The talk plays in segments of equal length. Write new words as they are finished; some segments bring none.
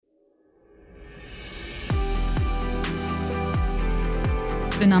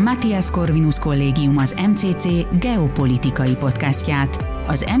Ön a Matthias Corvinus Kollégium az MCC geopolitikai podcastját,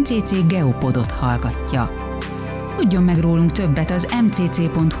 az MCC Geopodot hallgatja. Tudjon meg rólunk többet az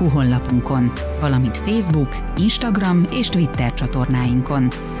mcc.hu honlapunkon, valamint Facebook, Instagram és Twitter csatornáinkon.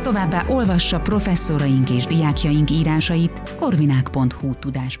 Továbbá olvassa professzoraink és diákjaink írásait corvinák.hu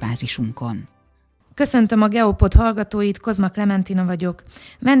tudásbázisunkon. Köszöntöm a Geopod hallgatóit, Kozma Klementina vagyok.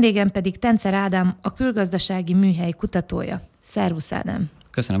 Vendégem pedig Tenczer Ádám, a Külgazdasági Műhely kutatója. Szervusz, Ádám!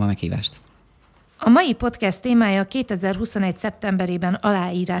 Köszönöm a meghívást! A mai podcast témája a 2021. szeptemberében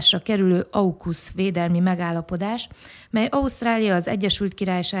aláírásra kerülő AUKUS védelmi megállapodás, mely Ausztrália, az Egyesült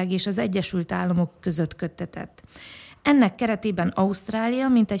Királyság és az Egyesült Államok között köttetett. Ennek keretében Ausztrália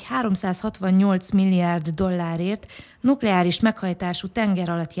mintegy 368 milliárd dollárért nukleáris meghajtású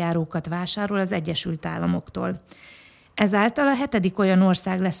tengeralattjárókat vásárol az Egyesült Államoktól. Ezáltal a 7. olyan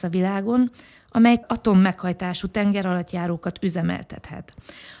ország lesz a világon, amely atommeghajtású tengeralattjárókat üzemeltethet.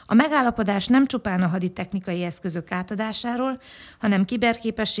 A megállapodás nem csupán a haditechnikai eszközök átadásáról, hanem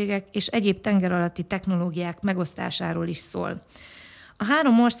kiberképességek és egyéb tengeralatti technológiák megosztásáról is szól. A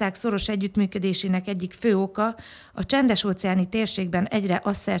három ország szoros együttműködésének egyik fő oka a csendes-óceáni térségben egyre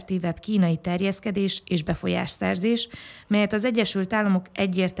asszertívebb kínai terjeszkedés és befolyásszerzés, melyet az Egyesült Államok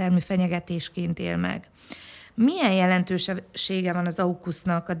egyértelmű fenyegetésként él meg. Milyen jelentősége van az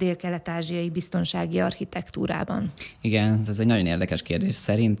AUKUS-nak a dél-kelet-ázsiai biztonsági architektúrában? Igen, ez egy nagyon érdekes kérdés.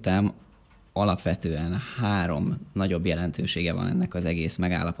 Szerintem alapvetően 3 nagyobb jelentősége van ennek az egész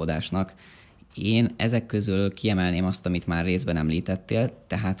megállapodásnak. Én ezek közül kiemelném azt, amit már részben említettél,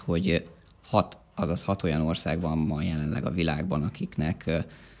 tehát, hogy 6 olyan ország van ma jelenleg a világban, akiknek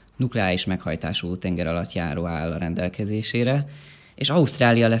nukleáris meghajtású tengeralattjáró áll a rendelkezésére, és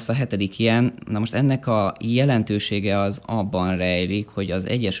Ausztrália lesz a 7. ilyen. Na most ennek a jelentősége az abban rejlik, hogy az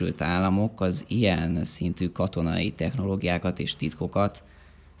Egyesült Államok az ilyen szintű katonai technológiákat és titkokat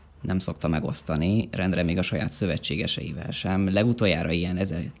nem szokta megosztani, rendre még a saját szövetségeseivel sem. Legutoljára ilyen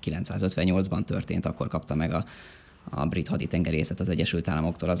 1958-ban történt, akkor kapta meg a brit haditengerészet az Egyesült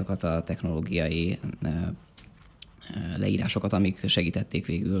Államoktól azokat a technológiai leírásokat, amik segítették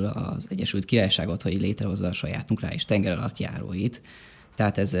végül az Egyesült Királyságot, hogy létrehozza a saját nukleáris tengeralattjáróit.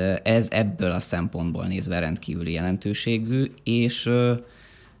 Tehát ez ebből a szempontból nézve rendkívüli jelentőségű, és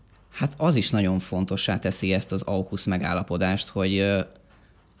hát az is nagyon fontossá teszi ezt az AUKUS megállapodást, hogy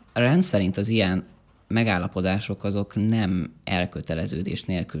rendszerint az ilyen megállapodások azok nem elköteleződés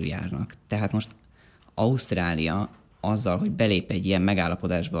nélkül járnak. Tehát most Ausztrália azzal, hogy belép egy ilyen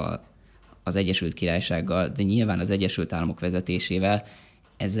megállapodásba az Egyesült Királysággal, de nyilván az Egyesült Államok vezetésével,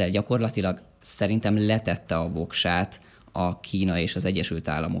 ezzel gyakorlatilag szerintem letette a voksát a Kína és az Egyesült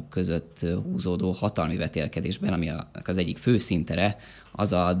Államok között húzódó hatalmi vetélkedésben, ami az egyik fő szintere,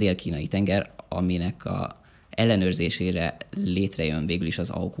 az a dél-kínai tenger, aminek a ellenőrzésére létrejön végül is az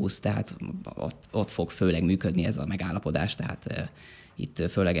AUKUS, tehát ott fog főleg működni ez a megállapodás, tehát itt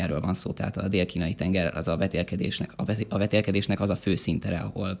főleg erről van szó, tehát a dél-kínai tenger az a vetélkedésnek az a fő szintere,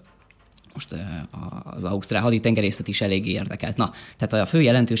 ahol most az ausztrál haditengerészet is eléggé érdekelt. Na, tehát a fő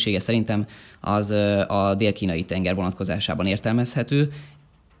jelentősége szerintem az a dél-kínai tenger vonatkozásában értelmezhető,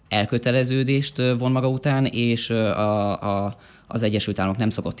 elköteleződést von maga után, és az Egyesült Államok nem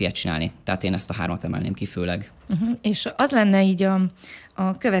szokott ilyet csinálni. Tehát én ezt a 3 emelném ki főleg. És az lenne így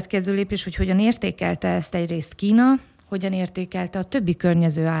a következő lépés, hogy hogyan értékelte ezt egyrészt Kína, hogyan értékelte a többi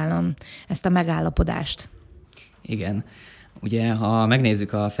környező állam ezt a megállapodást? Igen. Ugye, ha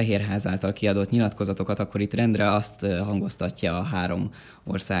megnézzük a Fehérház által kiadott nyilatkozatokat, akkor itt rendre azt hangoztatja a 3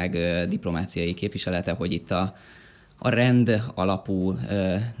 ország diplomáciai képviselete, hogy itt a rend alapú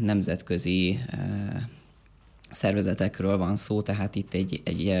nemzetközi szervezetekről van szó, tehát itt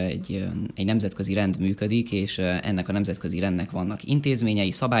egy nemzetközi rend működik, és ennek a nemzetközi rendnek vannak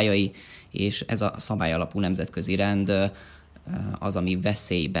intézményei, szabályai, és ez a szabályalapú nemzetközi rend az, ami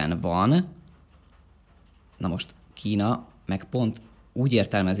veszélyben van. Na most Kína meg pont úgy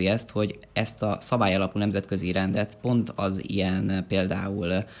értelmezi ezt, hogy ezt a szabályalapú nemzetközi rendet pont az ilyen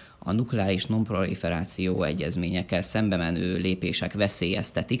például a nukleáris non-proliferáció egyezményekkel szembe menő lépések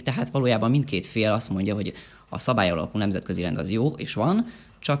veszélyeztetik. Tehát valójában mindkét fél azt mondja, hogy a szabályalapú nemzetközi rend az jó, és van,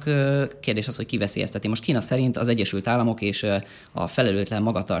 csak kérdés az, hogy ki veszélyezteti. Most Kína szerint az Egyesült Államok és a felelőtlen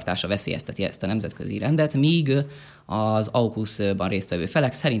magatartása veszélyezteti ezt a nemzetközi rendet, míg az AUKUS-ban résztvevő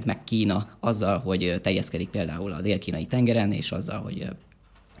felek szerint meg Kína azzal, hogy terjeszkedik például a dél-kínai tengeren, és azzal, hogy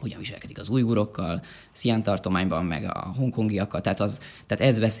hogyan viselkedik az ujgurokkal, Szian tartományban, meg a hongkongiakkal. Tehát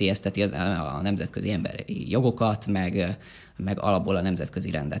ez veszélyezteti a nemzetközi emberi jogokat, meg alapból a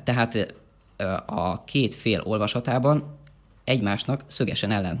nemzetközi rendet. Tehát a két fél olvasatában egymásnak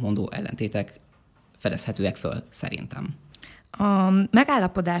szögesen ellentmondó ellentétek fedezhetőek föl, szerintem. A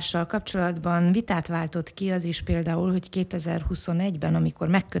megállapodással kapcsolatban vitát váltott ki az is például, hogy 2021-ben, amikor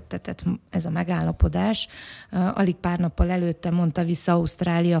megköttetett ez a megállapodás, alig pár nappal előtte mondta vissza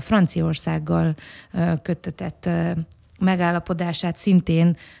Ausztrália Franciaországgal köttetett megállapodását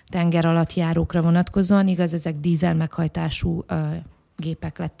szintén tengeralattjárókra vonatkozóan, igaz, ezek dízel meghajtású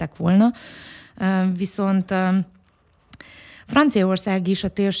gépek lettek volna. Viszont Franciaország is a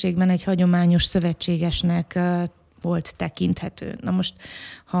térségben egy hagyományos szövetségesnek volt tekinthető. Na most,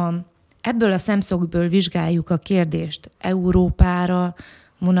 ha ebből a szemszögből vizsgáljuk a kérdést Európára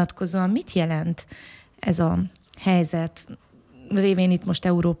vonatkozóan, mit jelent ez a helyzet? Révén itt most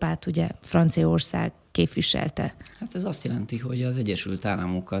Európát ugye Franciaország képviselte. Hát ez azt jelenti, hogy az Egyesült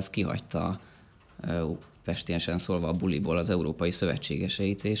Államok az kihagyta pestélyesen szólva a buliból az európai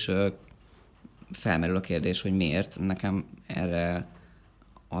szövetségeseit, és felmerül a kérdés, hogy miért. Nekem erre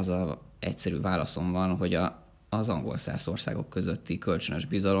az a egyszerű válaszom van, hogy az angol száz országok közötti kölcsönös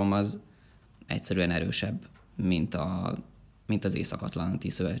bizalom az egyszerűen erősebb, mint az Észak-Atlanti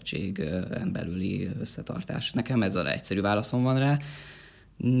Szövetségen belüli összetartás. Nekem ez az egyszerű válaszom van rá,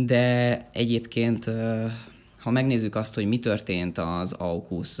 de egyébként, ha megnézzük azt, hogy mi történt az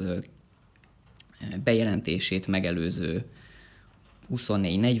AUKUS bejelentését megelőző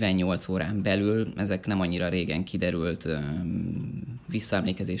 24-48 órán belül, ezek nem annyira régen kiderült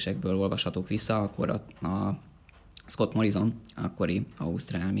visszaemlékezésekből olvashatók vissza, akkor a Scott Morrison, akkori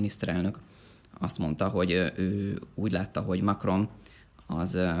ausztrál miniszterelnök azt mondta, hogy ő úgy látta, hogy Macron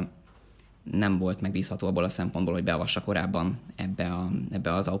az nem volt megbízható abból a szempontból, hogy beavassa korábban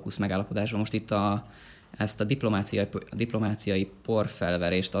ebbe az AUKUS megállapodásba. Most itt ezt a diplomáciai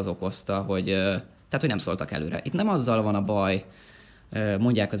porfelverést az okozta, hogy nem szóltak előre. Itt nem azzal van a baj,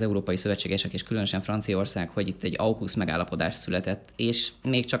 mondják az európai szövetségesek, és különösen Franciaország, hogy itt egy AUKUS megállapodás született, és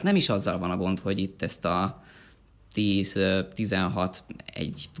még csak nem is azzal van a gond, hogy itt ezt a 10-16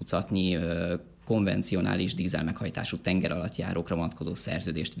 egy tucatnyi konvencionális dízelmeghajtású tengeralattjárókra vonatkozó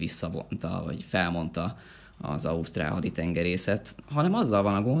szerződést visszavonta, vagy felmondta az ausztrál haditengerészet, hanem azzal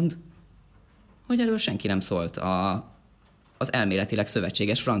van a gond, hogy erről senki nem szólt az elméletileg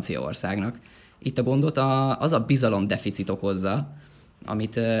szövetséges Franciaországnak. Itt a gondot az a bizalomdeficit okozza,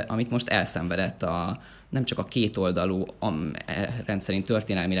 amit most elszenvedett nem csak a kétoldalú, rendszerint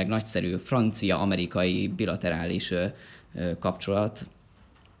történelmileg nagyszerű francia-amerikai bilaterális kapcsolat,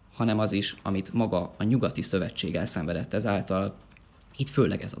 hanem az is, amit maga a nyugati szövetség elszenvedett ezáltal. Itt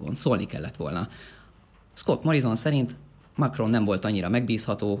főleg ez a gond, szólni kellett volna. Scott Morrison szerint Macron nem volt annyira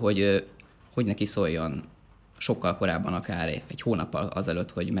megbízható, hogy neki szóljon sokkal korábban, akár egy hónappal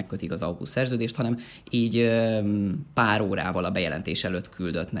azelőtt, hogy megkötik az AUKUS szerződést, hanem így pár órával a bejelentés előtt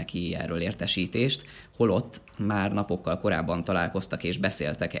küldött neki erről értesítést, holott már napokkal korábban találkoztak és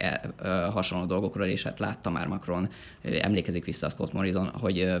beszéltek hasonló dolgokról, és hát látta már Macron, emlékezik vissza a Scott Morrison,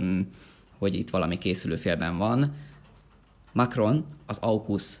 hogy itt valami készülőfélben van. Macron az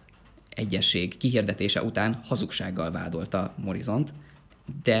AUKUS egyezség kihirdetése után hazugsággal vádolta Morrisont,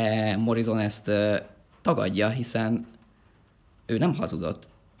 de Morrison ezt tagadja, hiszen ő nem hazudott,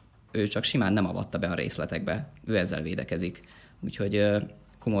 ő csak simán nem avatta be a részletekbe, ő ezzel védekezik. Úgyhogy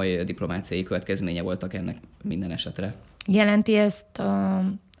komoly diplomáciai következménye voltak ennek minden esetre. Jelenti ezt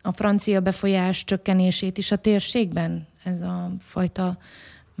a francia befolyás csökkenését is a térségben? Ez a fajta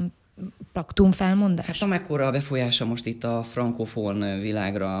paktumfelmondás? Hát amekkora a befolyása most itt a frankofón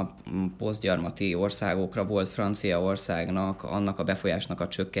világra, posztgyarmati országokra volt Franciaországnak, annak a befolyásnak a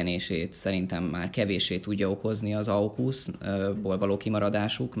csökkenését szerintem már kevéssé tudja okozni az AUKUS-ból való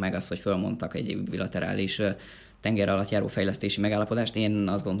kimaradásuk, meg az, hogy fölmondtak egy bilaterális tengeralattjáró fejlesztési megállapodást. Én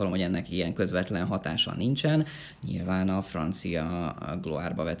azt gondolom, hogy ennek ilyen közvetlen hatása nincsen. Nyilván a francia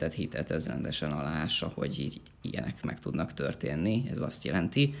gloárba vetett hitet ez rendesen aláássa, hogy így ilyenek meg tudnak történni. Ez azt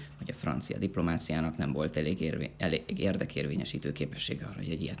jelenti, hogy a francia diplomáciának nem volt elég érdekérvényesítő képessége arra, hogy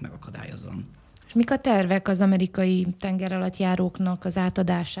egy ilyet megakadályozzon. És mik a tervek az amerikai tengeralattjáróknak az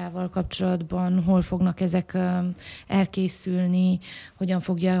átadásával kapcsolatban? Hol fognak ezek elkészülni? Hogyan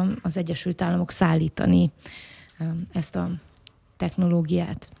fogja az Egyesült Államok szállítani ezt a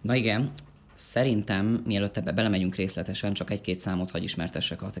technológiát? Na igen, szerintem, mielőtt ebbe belemegyünk részletesen, csak egy-két számot hagy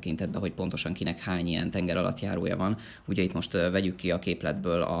ismertessek a tekintetbe, hogy pontosan kinek hány ilyen tengeralattjárója van. Ugye itt most vegyük ki a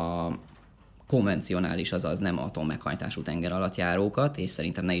képletből a konvencionális, azaz nem atommeghajtású tengeralattjárókat, és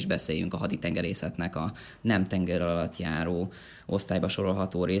szerintem ne is beszéljünk a haditengerészetnek a nem tengeralattjáró osztályba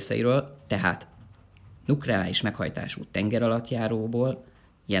sorolható részeiről. Tehát nukleáris meghajtású tengeralattjáróból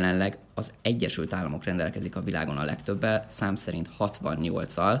jelenleg az Egyesült Államok rendelkezik a világon a legtöbbel, szám szerint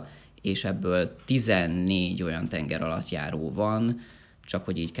 68-al, és ebből 14 olyan tengeralattjáró van, csak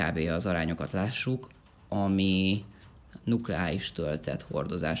hogy így kb. Az arányokat lássuk, ami nukleáris töltet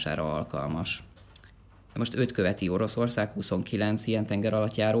hordozására alkalmas. Most őt követi Oroszország 29 ilyen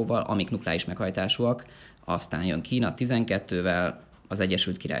tengeralattjáróval, amik nukleáris meghajtásúak, aztán jön Kína 12-vel, az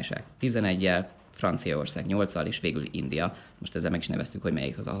Egyesült Királyság 11-jel, Franciaország 8-al, és végül India. Most ezzel meg is neveztük, hogy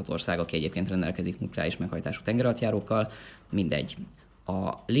melyik az a 6 ország, aki egyébként rendelkezik nukleáris meghajtású tengeralattjárókkal. Mindegy. A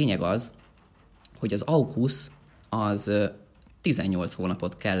lényeg az, hogy az AUKUS az 18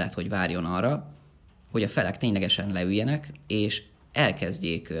 hónapot kellett, hogy várjon arra, hogy a felek ténylegesen leüljenek, és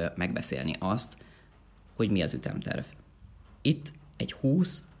elkezdjék megbeszélni azt, hogy mi az ütemterv. Itt egy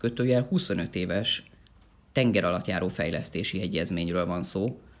 20-25 éves tengeralattjáró fejlesztési egyezményről van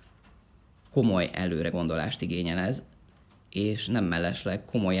szó, komoly előregondolást igényel ez, és nem mellesleg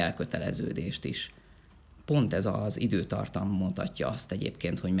komoly elköteleződést is. Pont ez az időtartam mutatja azt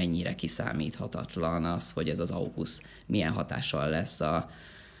egyébként, hogy mennyire kiszámíthatatlan az, hogy ez az AUKUS milyen hatással lesz a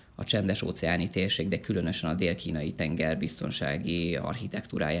csendes-óceáni térség, de különösen a dél-kínai tenger biztonsági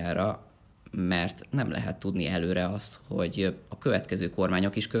architektúrájára, mert nem lehet tudni előre azt, hogy a következő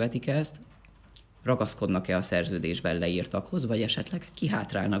kormányok is követik ezt, ragaszkodnak-e a szerződésben leírtakhoz, vagy esetleg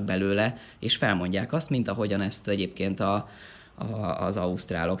kihátrálnak belőle, és felmondják azt, mint ahogyan ezt egyébként az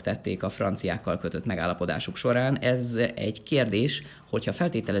ausztrálok tették a franciákkal kötött megállapodásuk során. Ez egy kérdés, hogyha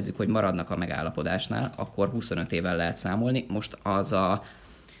feltételezzük, hogy maradnak a megállapodásnál, akkor 25 évvel lehet számolni. Most az a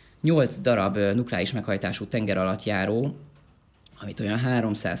 8 darab nukleáris meghajtású tengeralattjáró, amit olyan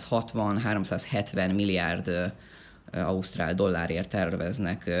 360-370 milliárd ausztrál dollárért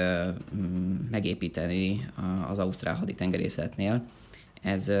terveznek megépíteni az ausztrál haditengerészetnél.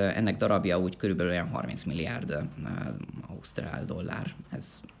 Ennek darabja úgy körülbelül olyan 30 milliárd ausztrál dollár.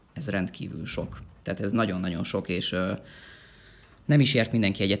 Ez rendkívül sok. Tehát ez nagyon-nagyon sok, és nem is ért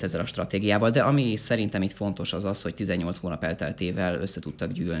mindenki egyet ezzel a stratégiával, de ami szerintem itt fontos az az, hogy 18 hónap elteltével össze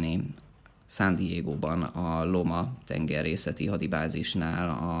tudtak gyűlni San Diegóban a Loma tengerészeti hadibázisnál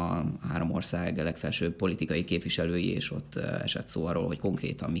a 3 ország legfelsőbb politikai képviselői, és ott esett szó arról, hogy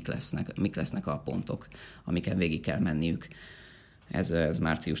konkrétan mik lesznek a pontok, amiken végig kell menniük. Ez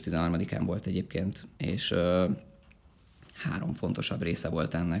március 13-án volt egyébként, és 3 fontosabb része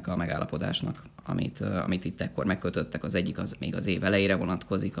volt ennek a megállapodásnak, amit itt ekkor megkötöttek. Az egyik az még az év elejére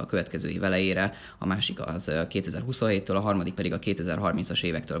vonatkozik, a következő év elejére, a másik az 2027-től, a harmadik pedig a 2030-as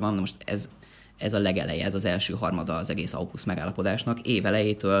évektől van. Most ez a legeleje, ez az első harmada az egész AUKUS megállapodásnak. Év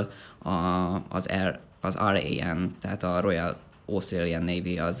elejétől az RAN, tehát a Royal Australian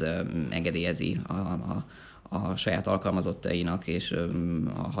Navy az engedélyezi a saját alkalmazottainak és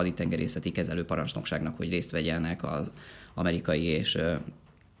a haditengerészeti kezelő parancsnokságnak, hogy részt vegyenek az amerikai és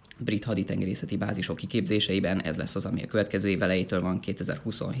brit haditengerészeti bázisok kiképzéseiben. Ez lesz az, ami a következő év elejétől van,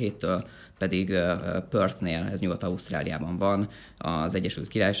 2027-től pedig Perthnél, ez Nyugat-Ausztráliában van, az Egyesült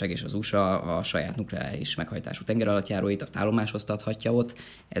Királyság és az USA a saját nukleáris meghajtású tengeralattjáróit azt állomásoztathatja ott.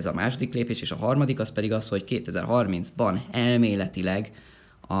 Ez a második lépés, és a harmadik az pedig az, hogy 2030-ban elméletileg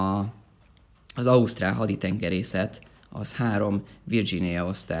az ausztrál haditengerészet az 3 Virginia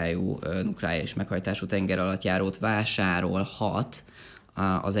osztályú nukleáris meghajtású tengeralattjárót vásárolhat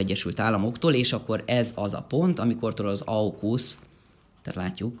az Egyesült Államoktól, és akkor ez az a pont, amikortól az AUKUS, tehát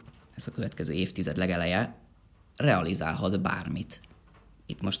látjuk, ez a következő évtized legeleje, realizálhat bármit.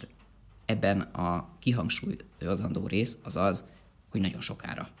 Itt most ebben a kihangsúlyozandó rész az, hogy nagyon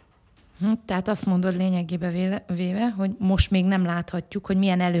sokára. Tehát azt mondod lényegében véve, hogy most még nem láthatjuk, hogy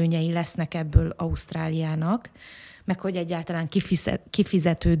milyen előnyei lesznek ebből Ausztráliának, meg hogy egyáltalán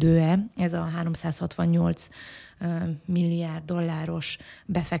kifizetődő-e ez a 368 milliárd dolláros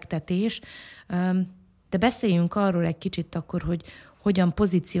befektetés. De beszéljünk arról egy kicsit akkor, hogy hogyan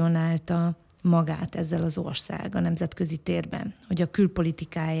pozícionálta magát ezzel az ország a nemzetközi térben, hogy a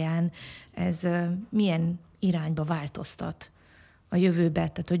külpolitikáján ez milyen irányba változtat a jövőbe,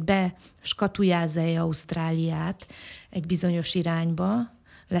 tehát hogy beskatujázza-e Ausztráliát egy bizonyos irányba,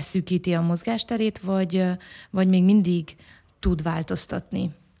 leszűkíti a mozgásterét, vagy még mindig tud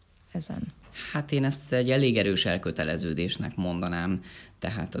változtatni ezen? Hát én ezt egy elég erős elköteleződésnek mondanám,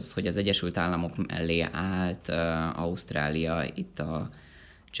 tehát az, hogy az Egyesült Államok mellé állt Ausztrália itt a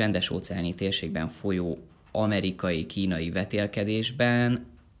csendes-óceáni térségben folyó amerikai-kínai vetélkedésben,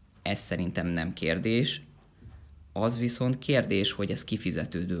 ez szerintem nem kérdés. Az viszont kérdés, hogy ez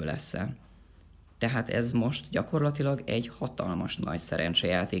kifizetődő lesz-e. Tehát ez most gyakorlatilag egy hatalmas nagy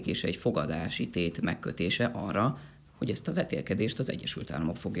szerencsejáték és egy fogadási tét megkötése arra, hogy ezt a vetélkedést az Egyesült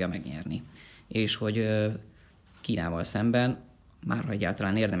Államok fogja megnyerni. És hogy Kínával szemben, már ha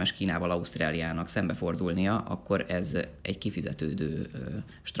egyáltalán érdemes Kínával Ausztráliának szembefordulnia, akkor ez egy kifizetődő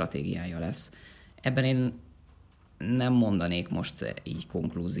stratégiája lesz. Ebben én nem mondanék most így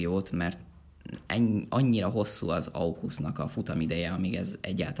konklúziót, mert annyira hosszú az AUKUS-nak a futamideje, amíg ez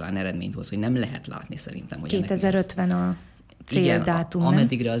egyáltalán eredményt hoz, hogy nem lehet látni szerintem, hogy 2050 a céldátum, igen,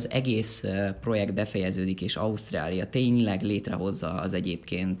 ameddigre az egész projekt befejeződik, és Ausztrália tényleg létrehozza az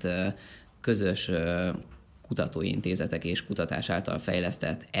egyébként közös kutatóintézetek és kutatás által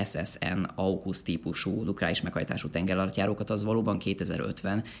fejlesztett SSN AUKUS típusú nukleáris meghajtású tengeralattjárókat, az valóban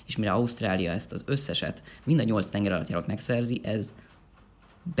 2050, és mire Ausztrália ezt az összeset, mind a 8 tengeralattjárót megszerzi, ez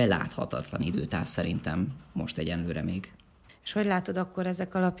beláthatatlan időtáv szerintem most egyenlőre még. És hogy látod akkor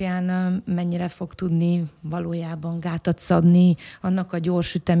ezek alapján mennyire fog tudni valójában gátat szabni annak a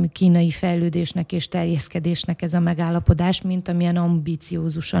gyorsütemű kínai fejlődésnek és terjeszkedésnek ez a megállapodás, mint amilyen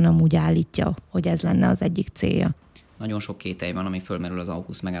ambiciózusan amúgy állítja, hogy ez lenne az egyik célja? Nagyon sok kételj van, ami fölmerül az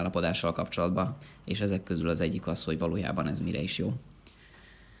AUKUS megállapodással kapcsolatban, és ezek közül az egyik az, hogy valójában ez mire is jó.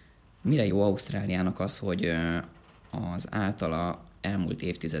 Mire jó Ausztráliának az, hogy az általa elmúlt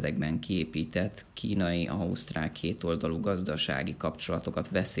évtizedekben kiépített kínai-ausztrál kétoldalú gazdasági kapcsolatokat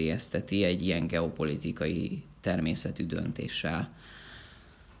veszélyezteti egy ilyen geopolitikai természetű döntéssel.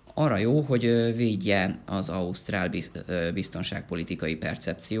 Arra jó, hogy védje az ausztrál biztonságpolitikai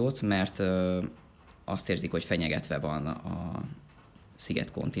percepciót, mert azt érzik, hogy fenyegetve van a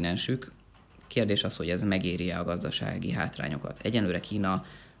szigetkontinensük. Kérdés az, hogy ez megéri-e a gazdasági hátrányokat. Egyenlőre Kína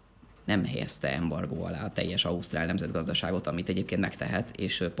nem helyezte embargó alá a teljes ausztrál nemzetgazdaságot, amit egyébként megtehet,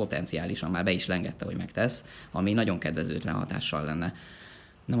 és potenciálisan már be is lengette, hogy megtesz, ami nagyon kedvezőtlen hatással lenne.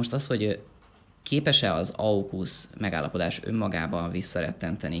 Na most az, hogy képes-e az AUKUS megállapodás önmagában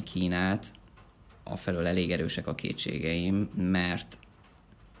visszarettenteni Kínát, afelől elég erősek a kétségeim, mert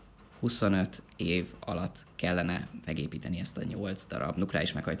 25 év alatt kellene megépíteni ezt a 8 darab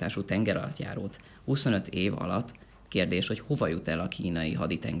nukleáris meghajtású tengeralattjárót. 25 év alatt kérdés, hogy hova jut el a kínai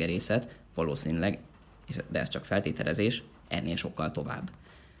haditengerészet, valószínűleg, de ez csak feltételezés, ennél sokkal tovább.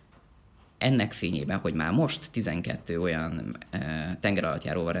 Ennek fényében, hogy már most 12 olyan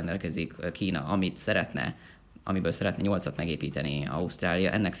tengeralattjáróval rendelkezik Kína, amiből szeretne 8-at megépíteni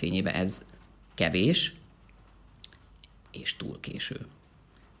Ausztrália, ennek fényében ez kevés és túl késő.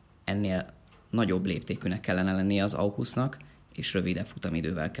 Ennél nagyobb léptékűnek kellene lennie az AUKUS-nak, és rövidebb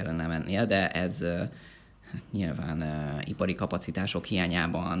futamidővel kellene mennie, de ez nyilván ipari kapacitások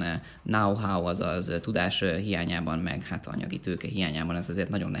hiányában, know-how, azaz tudás hiányában, meg hát anyagi tőke hiányában ez azért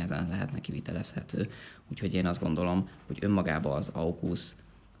nagyon nehezen lehetne kivitelezhető. Úgyhogy én azt gondolom, hogy önmagában az AUKUS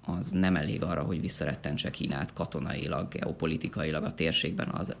az nem elég arra, hogy visszarettentse Kínát katonailag, geopolitikailag a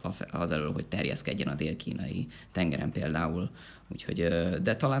térségben az elől, hogy terjeszkedjen a dél-kínai tengeren például. Úgyhogy,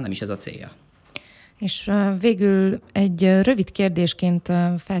 de talán nem is ez a célja. És végül egy rövid kérdésként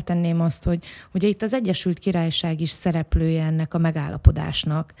feltenném azt, hogy ugye itt az Egyesült Királyság is szereplője ennek a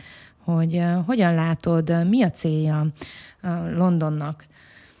megállapodásnak, hogy hogyan látod, mi a célja Londonnak,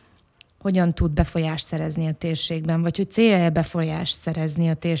 hogyan tud befolyást szerezni a térségben, vagy hogy célja befolyást szerezni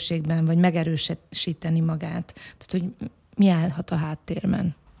a térségben, vagy megerősíteni magát. Tehát, hogy mi állhat a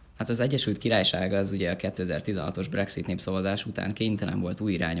háttérben? Hát az Egyesült Királyság az ugye a 2016-os Brexit népszavazás után kénytelen volt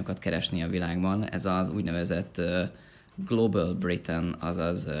új irányokat keresni a világban. Ez az úgynevezett Global Britain,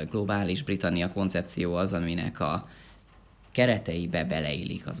 azaz globális Britannia koncepció az, aminek a kereteibe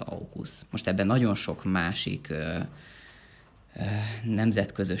beleillik az AUKUS. Most ebben nagyon sok másik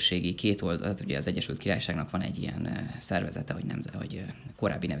nemzetközösségi ugye az Egyesült Királyságnak van egy ilyen szervezete, hogy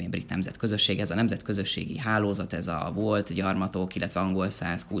korábbi nevén brit nemzetközösség. Ez a nemzetközösségi hálózat, ez a volt gyarmatok, illetve angol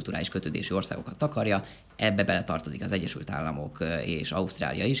száz kulturális kötődési országokat takarja. Ebbe bele tartozik az Egyesült Államok és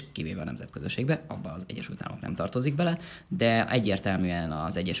Ausztrália is, kivéve a nemzetközösségbe, abba az Egyesült Államok nem tartozik bele, de egyértelműen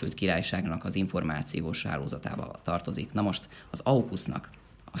az Egyesült Királyságnak az információs hálózatába tartozik. Na most az AUKUS-nak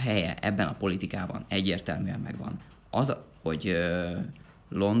a helye ebben a politikában egyértelműen megvan. Az, hogy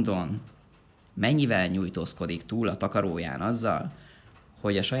London mennyivel nyújtózkodik túl a takaróján azzal,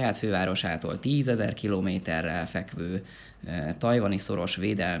 hogy a saját fővárosától 10 000 kilométerrel fekvő tajvani szoros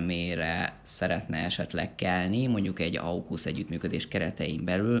védelmére szeretne esetleg kelni, mondjuk egy AUKUS együttműködés keretein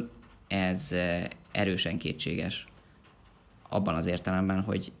belül, ez erősen kétséges. Abban az értelemben,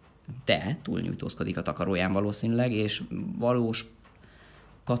 hogy túlnyújtózkodik a takaróján valószínűleg, és valós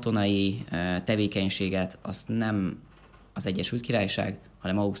katonai tevékenységet azt nem az Egyesült Királyság,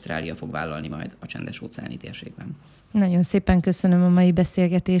 hanem Ausztrália fog vállalni majd a Csendes-óceáni térségben. Nagyon szépen köszönöm a mai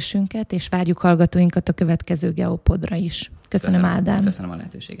beszélgetésünket, és várjuk hallgatóinkat a következő Geopodra is. Köszönöm Ádám. Köszönöm a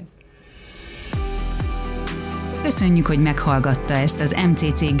lehetőséget. Köszönjük, hogy meghallgatta ezt az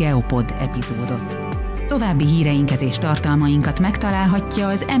MCC Geopod epizódot. További híreinket és tartalmainkat megtalálhatja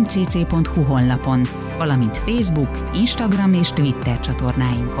az mcc.hu honlapon, valamint Facebook, Instagram és Twitter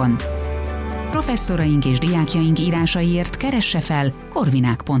csatornáinkon. Professzoraink és diákjaink írásaiért keresse fel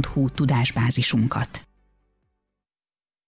corvinák.hu tudásbázisunkat.